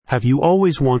Have you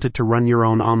always wanted to run your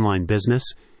own online business?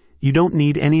 You don't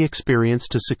need any experience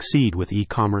to succeed with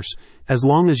e-commerce, as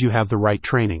long as you have the right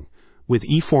training. With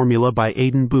eFORMULA by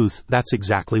Aidan, that's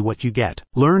exactly what you get.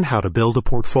 Learn how to build a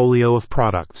portfolio of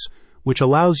products, which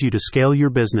allows you to scale your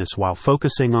business while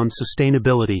focusing on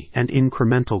sustainability and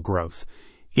incremental growth.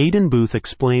 Aidan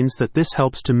explains that this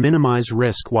helps to minimize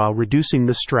risk while reducing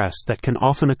the stress that can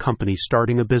often accompany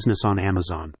starting a business on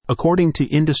Amazon. According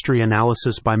to industry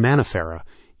analysis by Manifera,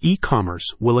 e-commerce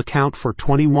will account for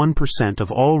 21%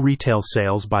 of all retail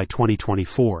sales by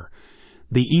 2024.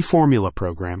 The eFORMULA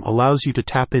program allows you to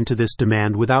tap into this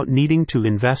demand without needing to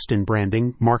invest in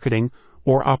branding, marketing,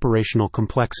 or operational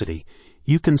complexity.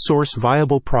 You can source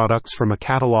viable products from a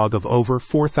catalog of over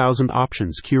 4,000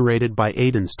 options curated by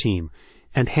Aidan's team,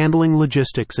 and handling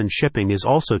logistics and shipping is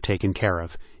also taken care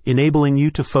of, enabling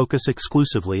you to focus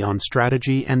exclusively on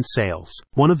strategy and sales.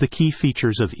 One of the key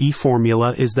features of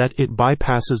eFORMULA is that it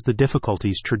bypasses the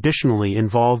difficulties traditionally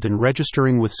involved in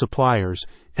registering with suppliers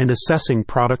and assessing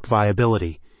product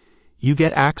viability. You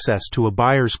get access to a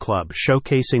buyer's club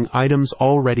showcasing items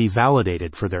already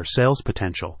validated for their sales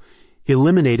potential,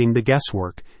 eliminating the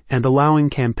guesswork and allowing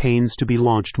campaigns to be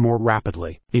launched more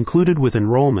rapidly. Included with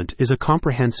enrollment is a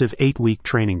comprehensive 8-week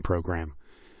training program.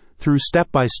 Through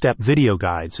step-by-step video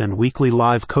guides and weekly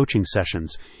live coaching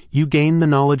sessions, you gain the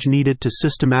knowledge needed to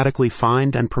systematically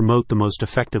find and promote the most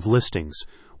effective listings,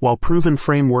 while proven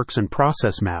frameworks and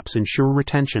process maps ensure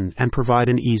retention and provide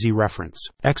an easy reference.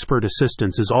 Expert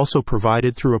assistance is also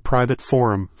provided through a private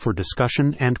forum for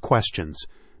discussion and questions,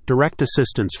 direct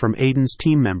assistance from Aidan's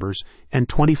team members, and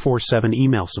 24/7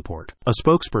 email support. A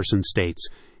spokesperson states,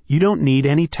 "You don't need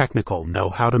any technical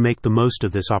know-how to make the most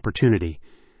of this opportunity.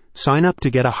 Sign up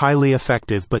to get a highly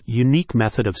effective but unique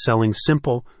method of selling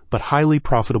simple but highly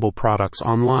profitable products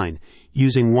online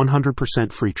using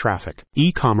 100% free traffic."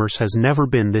 E-commerce has never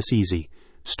been this easy.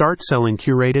 Start selling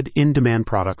curated, in-demand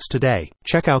products today.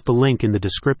 Check out the link in the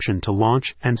description to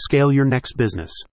launch and scale your next business.